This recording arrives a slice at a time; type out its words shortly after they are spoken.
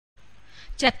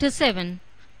Chapter 7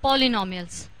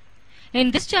 Polynomials. In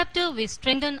this chapter, we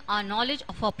strengthen our knowledge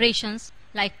of operations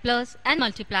like plus and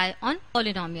multiply on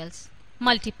polynomials.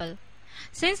 Multiple.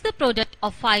 Since the product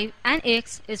of 5 and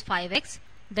x is 5x,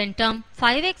 then term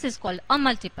 5x is called a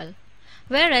multiple,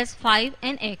 whereas 5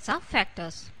 and x are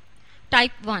factors.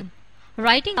 Type 1.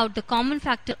 Writing out the common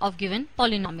factor of given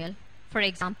polynomial. For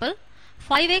example,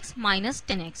 5x minus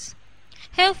 10x.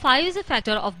 Here 5 is a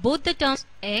factor of both the terms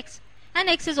x and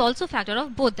x is also factor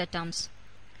of both the terms.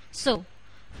 So,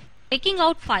 taking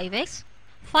out 5x,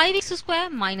 5x square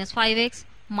minus 5x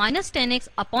minus 10x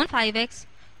upon 5x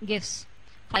gives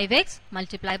 5x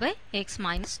multiplied by x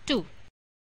minus 2.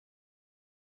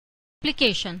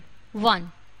 Multiplication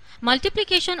 1.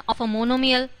 Multiplication of a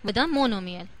monomial with a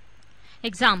monomial.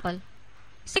 Example,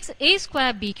 6a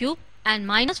square b cube and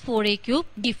minus 4a cube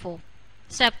b4.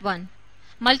 Step 1.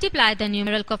 Multiply the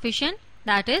numeral coefficient,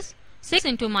 that is 6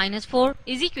 into minus 4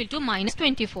 is equal to minus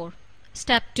 24.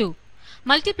 Step 2.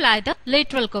 Multiply the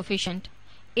lateral coefficient.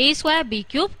 A square b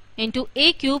cube into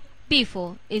a cube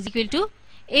b4 is equal to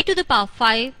a to the power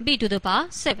 5 b to the power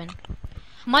 7.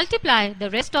 Multiply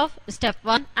the rest of step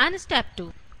 1 and step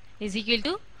 2 is equal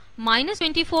to minus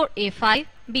 24 a5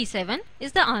 b7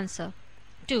 is the answer.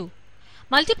 2.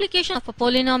 Multiplication of a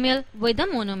polynomial with a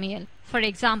monomial. For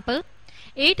example,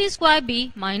 8a square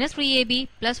b minus 3ab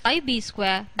plus 5b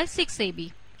square by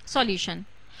 6ab. Solution.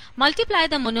 Multiply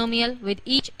the monomial with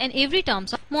each and every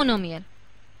terms of monomial.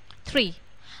 3.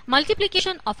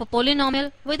 Multiplication of a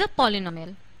polynomial with a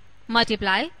polynomial.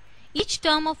 Multiply each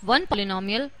term of one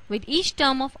polynomial with each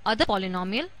term of other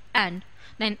polynomial and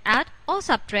then add or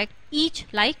subtract each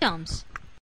like terms.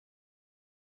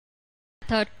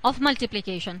 Method of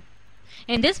multiplication.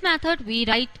 In this method, we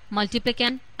write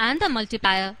multiplicand and the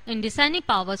multiplier in descending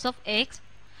powers of x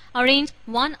arranged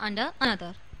one under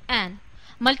another and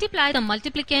multiply the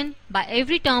multiplicand by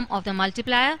every term of the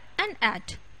multiplier and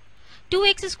add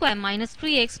 2x square minus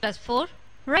 3x plus 4.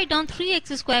 Write down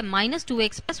 3x square minus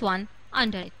 2x plus 1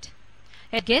 under it.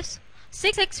 It gives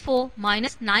 6x4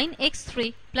 minus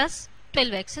 9x3 plus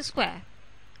 12x square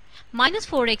minus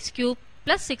 4x cube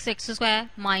plus 6x square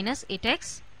minus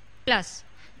 8x plus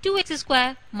 2x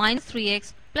square minus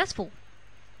 3x plus 4.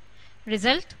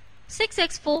 Result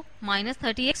 6x4 minus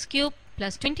 30x cube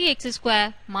plus 20x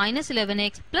square minus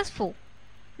 11x plus 4.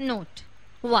 Note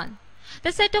 1.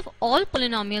 The set of all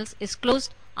polynomials is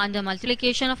closed under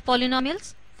multiplication of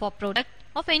polynomials. For product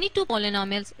of any two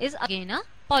polynomials is again a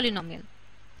polynomial.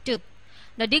 2.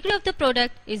 The degree of the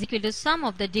product is equal to sum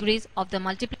of the degrees of the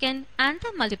multiplicand and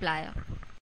the multiplier.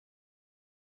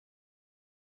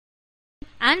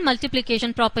 And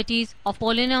multiplication properties of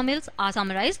polynomials are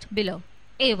summarized below.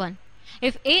 A1.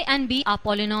 If a and b are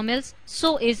polynomials,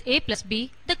 so is a plus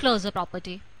b the closure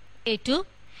property. A2.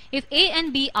 If a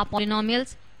and b are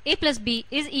polynomials, a plus b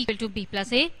is equal to b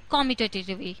plus a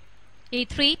commutatively.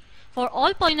 A3. For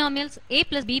all polynomials a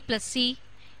plus b plus c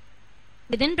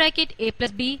within bracket a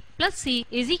plus b plus c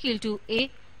is equal to a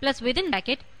plus within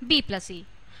bracket b plus c.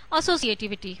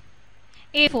 Associativity.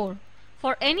 A4.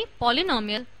 For any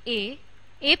polynomial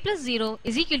a plus 0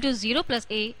 is equal to 0 plus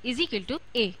a is equal to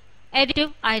a.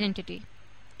 Additive identity.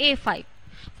 A5.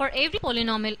 For every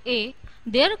polynomial a,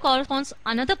 there corresponds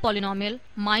another polynomial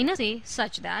minus a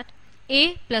such that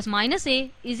a plus minus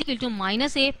a is equal to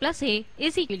minus a plus a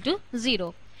is equal to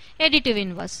 0. Additive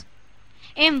inverse.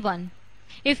 M1.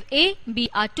 If a, b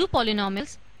are two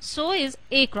polynomials, so is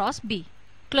a cross b.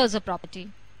 Closure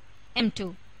property.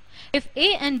 M2. If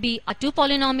a and b are two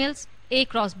polynomials, a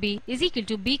cross b is equal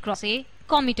to b cross a.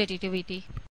 Commutativity.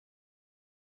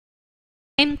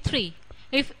 M3.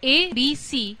 If a, b,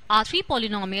 c are three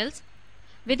polynomials,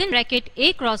 within bracket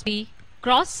a cross b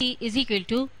cross c is equal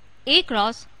to a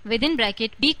cross within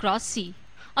bracket b cross c.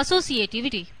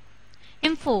 Associativity.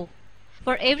 M4.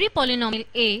 For every polynomial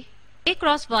a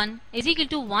cross 1 is equal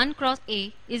to 1 cross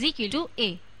a is equal to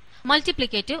a.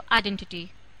 Multiplicative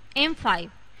identity.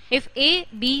 M5. If a,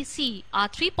 b, c are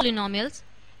three polynomials,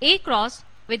 a cross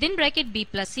within bracket b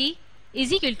plus c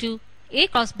is equal to a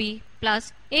cross b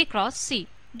plus a cross c.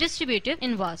 Distributive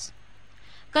inverse.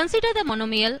 Consider the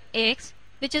monomial x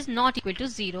which is not equal to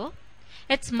 0.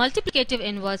 Its multiplicative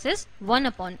inverse is 1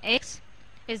 upon x.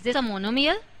 Is this a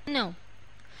monomial? No.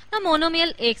 The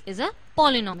monomial x is a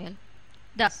polynomial.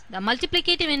 Thus, the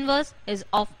multiplicative inverse is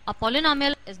of a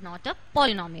polynomial is not a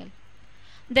polynomial.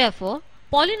 Therefore,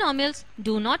 polynomials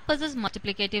do not possess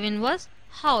multiplicative inverse.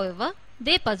 However,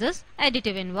 they possess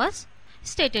additive inverse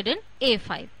stated in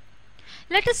A5.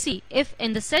 Let us see if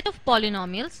in the set of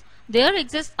polynomials there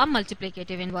exists a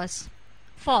multiplicative inverse.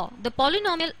 For the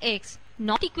polynomial x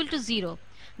not equal to 0,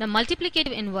 The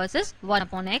multiplicative inverse is 1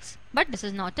 upon x, but this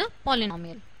is not a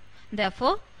polynomial.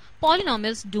 Therefore,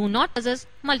 polynomials do not possess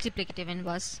multiplicative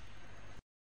inverse.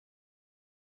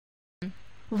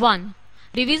 1.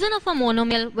 Division of a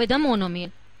monomial with a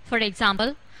monomial. For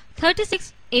example,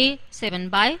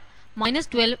 36a7 by minus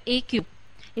 12a cube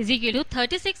is equal to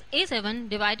 36a7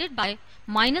 divided by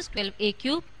minus 12a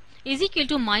cube is equal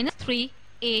to minus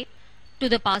 3a to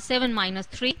the power 7 minus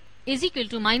 3 is equal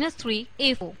to minus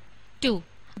 3a4. 2.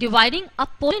 Dividing a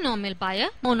polynomial by a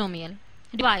monomial.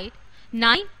 Divide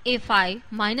 9a5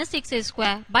 minus 6a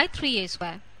square by 3a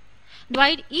square.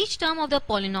 Divide each term of the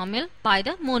polynomial by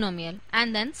the monomial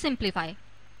and then simplify.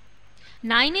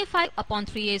 9a5 upon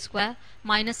 3a square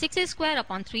minus 6a square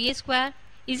upon 3a square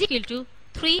is equal to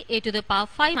 3a to the power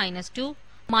 5 minus 2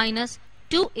 minus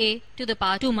 2a to the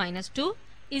power 2 minus 2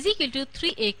 is equal to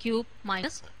 3a cube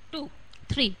minus 2.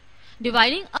 3.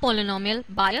 Dividing a polynomial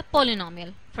by a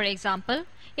polynomial. For example,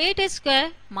 8x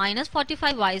square minus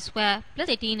 45y square plus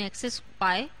 18x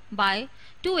by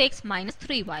 2x minus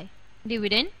 3y.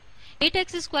 Dividend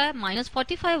 8x square minus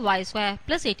 45y square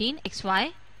plus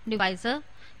 18xy. Divisor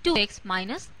 2x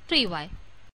minus 3y.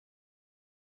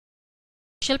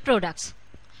 Special products.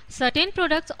 Certain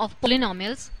products of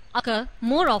polynomials occur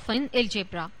more often in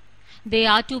algebra. They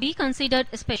are to be considered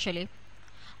especially.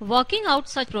 Working out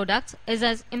such products is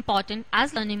as important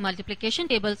as learning multiplication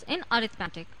tables in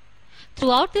arithmetic.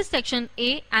 Throughout this section,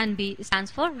 A and B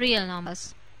stands for real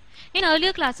numbers. In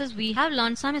earlier classes, we have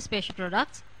learned some special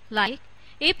products like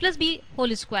a plus b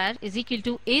whole square is equal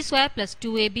to a square plus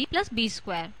 2ab plus b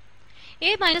square.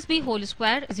 A minus b whole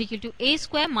square is equal to a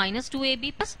square minus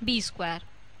 2ab plus b square.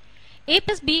 A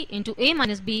plus b into a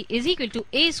minus b is equal to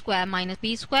a square minus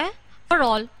b square. For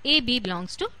all a, b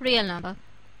belongs to real number.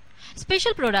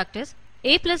 Special product is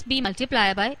a plus b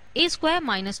multiplied by a square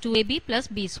minus 2ab plus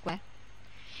b square.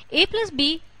 A plus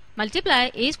b multiply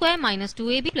a square minus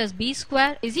 2ab plus b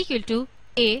square is equal to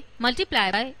a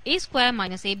multiplied by a square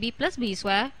minus ab plus b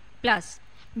square plus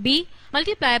b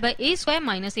multiplied by a square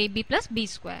minus ab plus b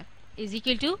square is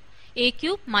equal to a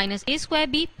cube minus a square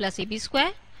b plus ab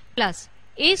square plus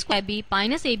a square b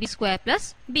minus ab square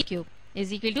plus b cube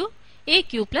is equal to a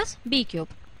cube plus b cube.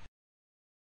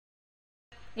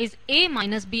 Is a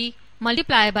minus b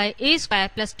multiplied by a square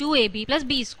plus 2ab plus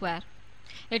b square.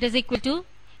 It is equal to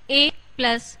a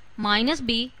plus minus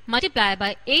b multiplied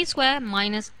by a square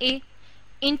minus a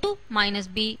into minus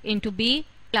b into b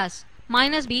plus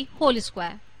minus b whole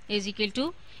square is equal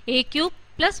to a cube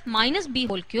plus minus b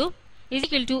whole cube is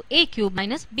equal to a cube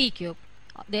minus b cube.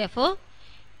 Therefore,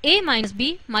 a minus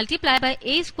b multiplied by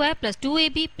a square plus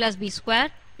 2ab plus b square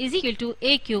is equal to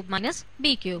a cube minus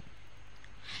b cube.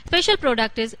 Special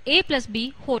product is a plus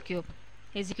b whole cube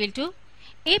is equal to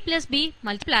a plus b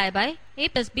multiplied by a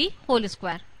plus b whole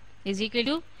square is equal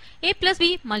to a plus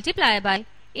b multiplied by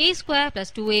a square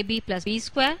plus 2ab plus b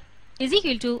square is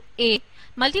equal to a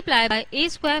multiplied by a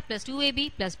square plus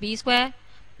 2ab plus b square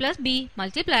plus b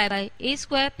multiplied by a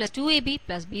square plus 2ab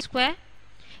plus b square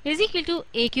is equal to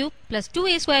a cube plus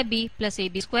 2a square b plus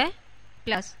ab square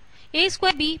plus a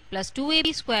square b plus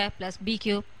 2ab square plus b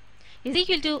cube is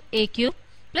equal to a cube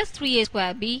plus 3a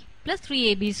square b plus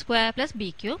 3ab square plus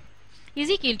b cube is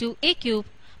equal to a cube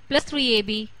plus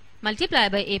 3ab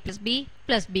multiplied by a plus b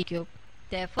plus b cube.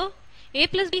 Therefore, a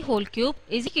plus b whole cube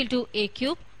is equal to a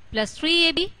cube plus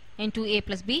 3ab into a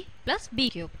plus b plus b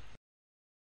cube.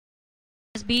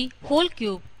 Plus b whole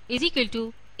cube is equal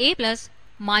to a plus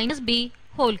minus b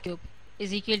whole cube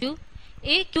is equal to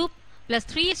a cube plus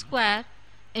 3a square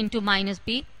into minus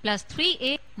b plus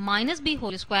 3a minus b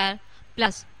whole square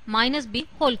plus minus b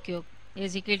whole cube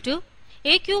is equal to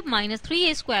a cube minus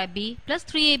 3a square b plus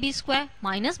 3ab square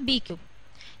minus b cube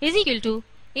is equal to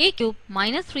a cube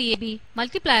minus 3ab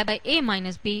multiplied by a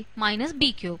minus b minus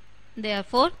b cube.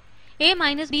 Therefore, a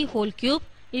minus b whole cube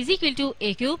is equal to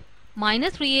a cube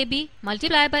minus 3ab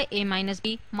multiplied by a minus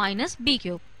b minus b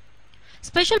cube.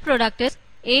 Special product is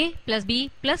a plus b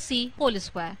plus c whole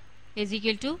square is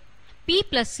equal to p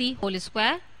plus c whole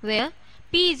square, where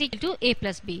p is equal to a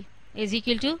plus b is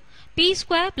equal to p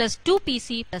square plus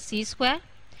 2pc plus c square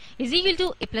is equal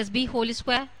to a plus b whole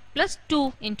square plus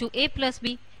 2 into a plus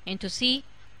b into c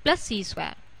plus c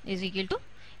square is equal to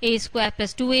a square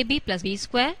plus 2ab plus b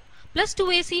square plus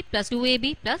 2ac plus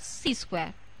 2ab plus c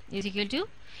square is equal to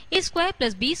a square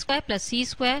plus b square plus c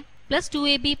square plus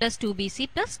 2ab plus 2bc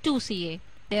plus 2ca.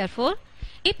 Therefore,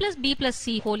 a plus b plus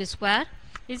c whole square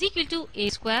is equal to a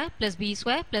square plus b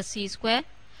square plus c square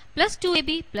plus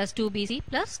 2ab plus 2bc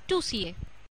plus 2ca.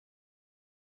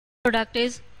 Product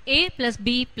is a plus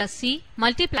b plus c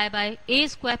multiplied by a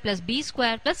square plus b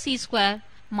square plus c square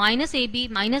minus AB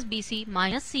minus BC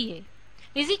minus CA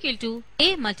is equal to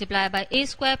A multiplied by A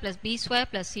square plus B square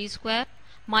plus C square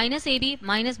minus AB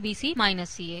minus BC minus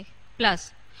CA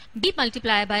plus B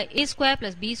multiplied by A square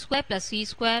plus B square plus C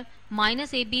square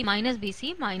minus AB minus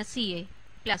BC minus CA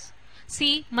plus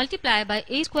C multiplied by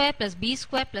A square plus B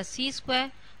square plus C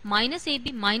square minus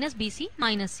AB minus BC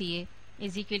minus CA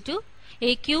is equal to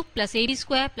A cube plus AB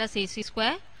square plus AC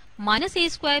square minus A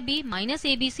square B minus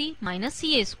ABC minus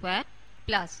CA square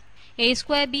plus A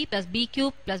square B plus B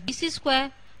cube plus BC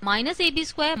square minus AB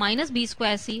square minus B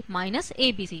square C minus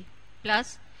ABC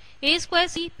plus A square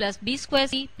C plus B square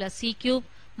C plus C cube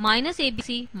minus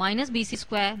ABC minus BC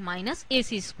square minus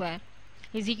AC square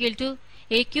is equal to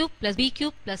A cube plus B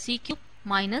cube plus C cube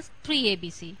minus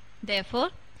 3ABC. Therefore,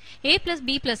 A plus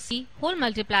B plus C whole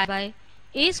multiplied by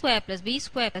A square plus B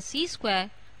square plus C square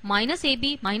minus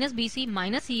AB minus BC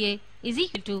minus CA is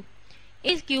equal to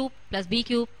A cube plus B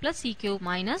cube plus C cube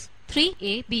minus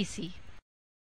 3ABC.